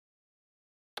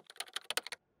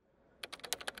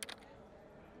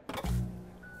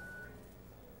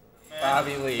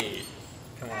Bobby Lee.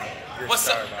 Come on. You're What's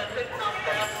star, up?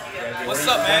 Bobby. What's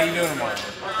up, man? What are you doing tomorrow?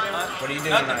 What are you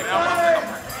doing Nothing, tonight? man.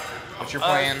 What's your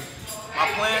plan? My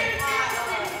plan?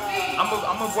 I'm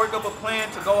gonna work up a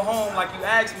plan to go home like you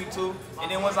asked me to,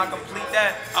 and then once I complete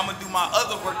that, I'm gonna do my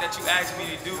other work that you asked me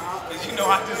to do, because you know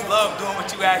I just love doing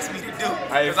what you asked me to do.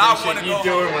 I appreciate you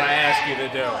doing what I asked you to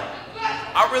do.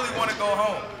 I really want to go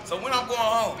home. So when I'm going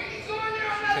home? 10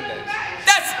 days.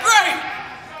 That's great!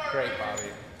 Great, Bobby.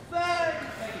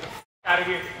 Out of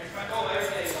here.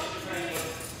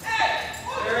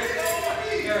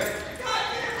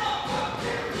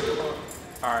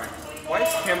 Alright. Why is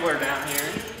Kimbler down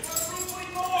here?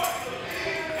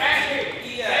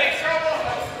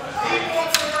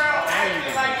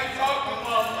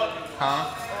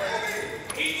 Huh?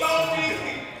 He told me,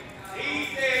 he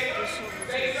said,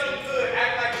 say something good,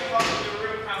 act like you're talking to the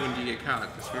real counsel. When did you get caught?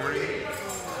 This morning?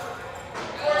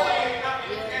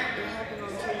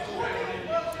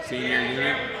 Senior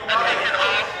unit? See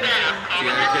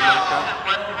other kid locked up?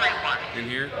 In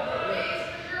here? How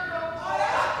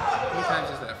many times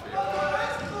is that for you? I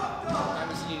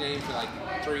haven't seen your name for like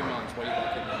 3 months. What do you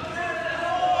think you're doing?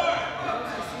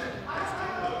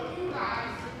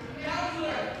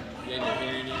 Yeah, you're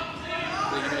hearing you?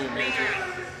 What are you doing, Major?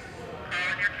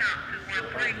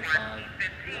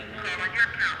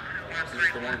 Is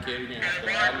this the one kid you're going to have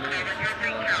to add in there?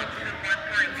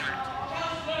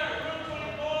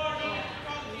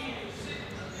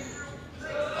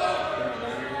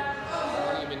 How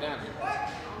long have you been down here?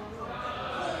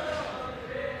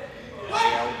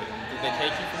 Did they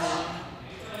take you from home?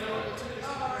 You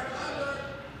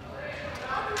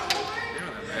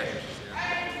don't have mattresses yet.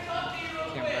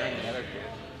 Can't burn the other kid.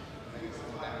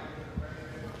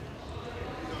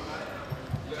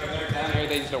 Down here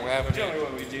they just don't have it. Generally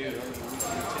what we do, we tend to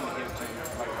give it to them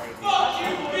like right at the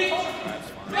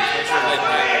That's fine.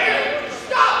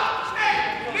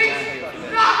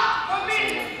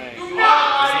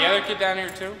 Is the other kid down here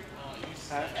too?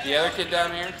 The other kid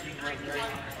down here?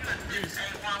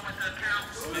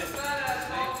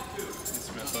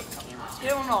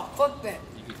 Hell no, fuck that.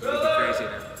 You could be crazy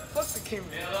now. Fuck the camera.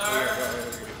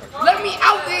 Let me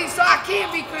out there so I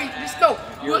can be crazy. Just know,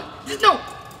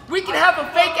 we can have a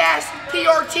fake ass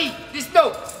PRT. Just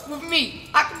know, with me,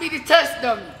 I can be the test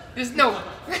dummy. Just know.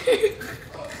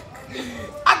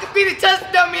 I can be the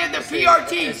test dummy and the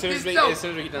PRT. As soon as we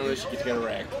get done with this, you get to go to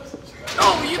rag.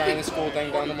 No, you Trying can. the school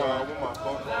thing done tomorrow.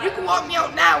 You can walk me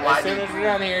out now. As soon as we're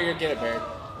done here, you'll get it, Barry.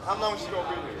 How long is she gonna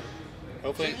be here?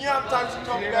 Hopefully. You know how many times she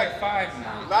told me You're that? like 5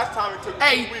 now. Last time it took 2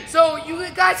 Hey, weeks. so you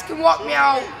guys can walk me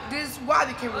out. This is why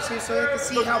the camera's here, so you can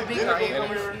see how big I am.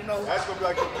 You know. That's gonna be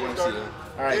like a 40.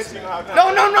 Alright,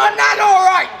 No, not all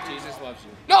right. Jesus loves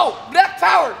you. No, Black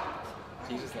Power.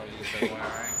 Jesus loves you so well,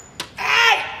 alright?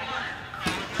 Hey!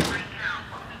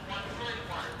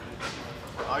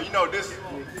 You know this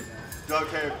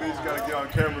duck-head bitch gotta get on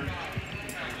camera. Man,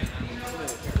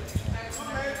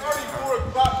 it's already 4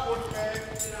 o'clock for you, man. Hey,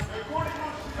 Courtney,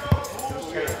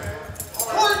 bullshit, man.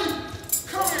 Courtney,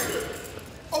 come here.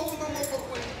 Open the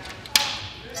motherfucker.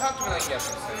 Talk to me like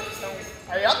yesterday.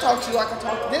 Hey, I talk to you like I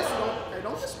talk to this one. Hey,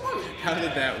 don't just money. How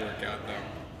did that work out, though?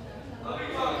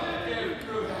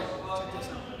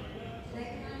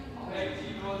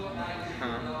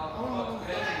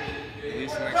 At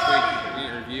least next week, we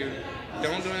review.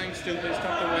 Don't do anything stupid.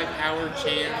 Stop the white Howard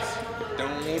chance.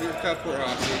 Don't hold your cup or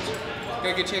hostage. Got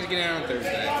a good chance to get out on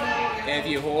Thursday. And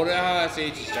if you hold it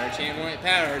hostage, you start chanting white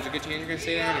power, there's a good chance you're going to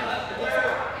stay down here.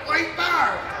 White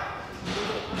Power.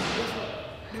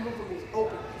 The motherfucker was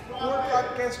open. 4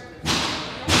 o'clock yesterday.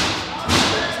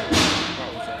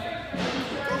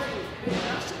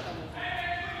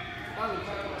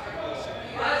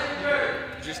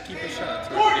 Just keep it shut. It's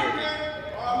I'm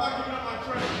not giving up my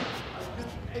train.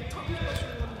 You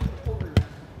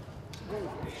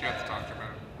have to talk to her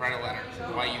about it. Write a letter.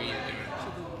 Why you need to do it.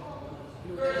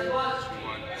 What? She's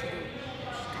going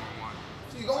one.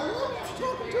 She's going She's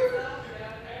talking to her.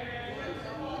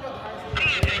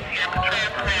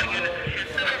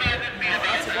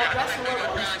 That's the one I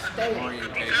used to stay in.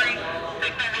 Orientation.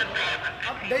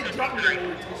 They dropped me the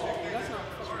orientation. That's not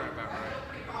That's right about right.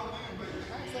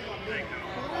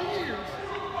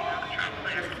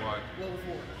 What? level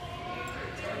 4.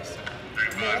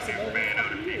 That's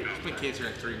my kids are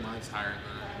at 3 months higher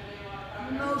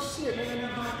than No shit, man. I need to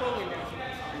do my program now.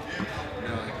 that.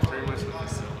 No, like 3 months with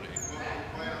facility.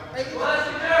 Hey,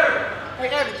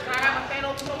 Evan, can I have my fan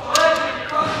open?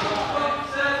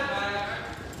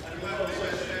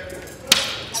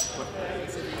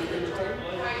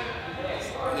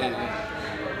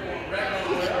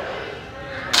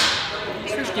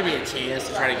 Just give me a chance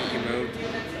to try to get you moved.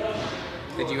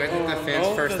 Did you exit the fence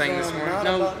first thing this morning?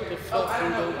 No.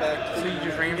 So you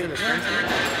just ran for the fence?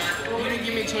 You didn't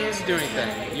give me a chance to do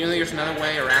anything. You know there's another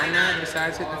way around that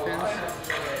besides hitting the fence?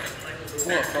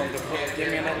 What, give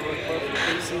me another request for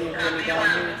PC and put me down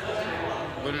here?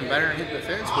 Wouldn't it better than hit the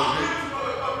fence, wouldn't it?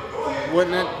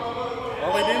 Wouldn't it?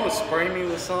 All they did was spray me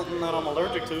with something that I'm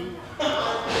allergic to.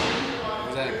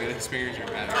 Was that a good experience or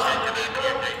bad experience?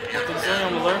 What they say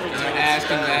I'm allergic to.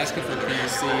 Asking for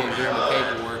PC and doing the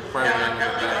paperwork, program was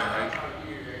better, right?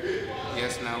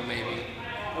 Yes, no, maybe.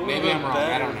 Maybe I'm wrong,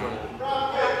 I don't know.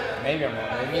 Maybe I'm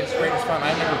wrong. Maybe it's great, it's fun.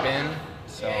 I've never been,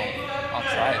 so I'll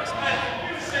try it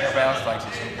sometime. Everybody else likes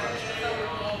it so much.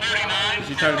 Did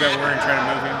you talk about where and trying to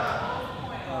move him?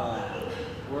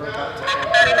 We're about to talk to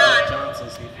Rick Johnson,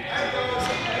 see if we can get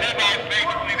something.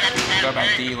 What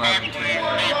about D11 too?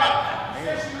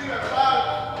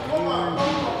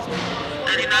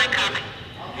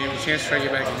 Give him a chance to try to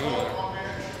get back in here.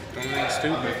 Don't think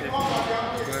stupid.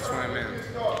 That's what I meant.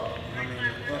 I mean,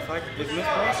 if Miss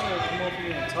Boston will come over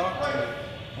here and talk to me,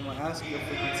 I'm going to ask you if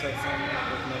we can set something up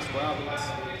with Miss Roberts,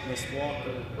 Miss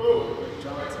Walker, Rick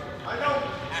Johnson.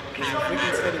 Because if we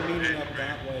can set a meeting up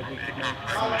that way, we could make a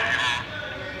contract.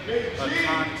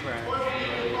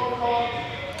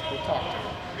 We'll talk to him.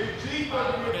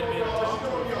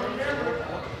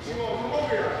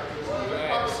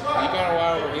 You got a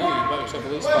while over here. You bought yourself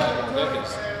at least 5 more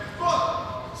decades.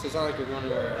 So it's not like you're going to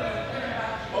go.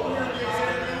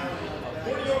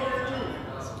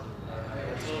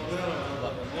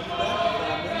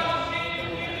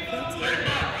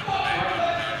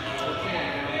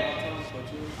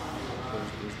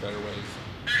 There's better ways.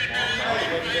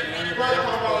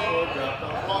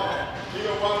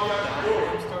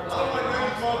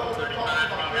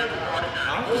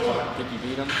 Did you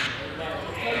beat him?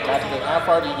 How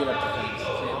far do you get up the fence?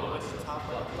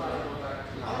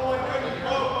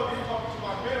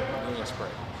 Give me a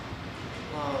spray.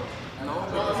 No,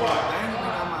 because I'm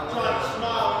dangling on my legs.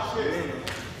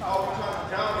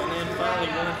 And then finally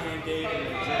one hand gave me a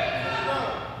jet.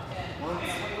 Once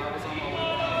I was on my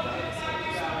way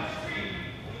down,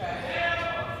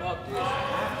 fuck this.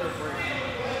 After breaking.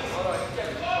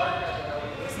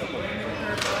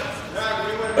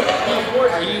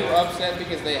 Are you upset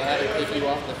because they had to take you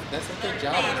off the fence? That's what their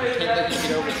job is. They can't let you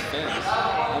get over the fence.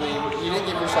 I mean, you didn't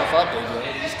give yourself up, did you?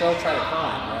 You still try to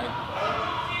climb, right?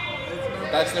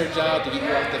 That's their job, to get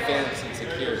you off the fence and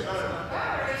secure it.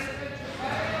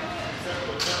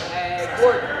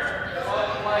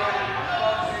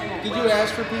 Did you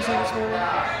ask for PC this morning?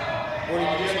 Or did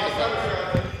you just hit the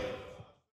fence?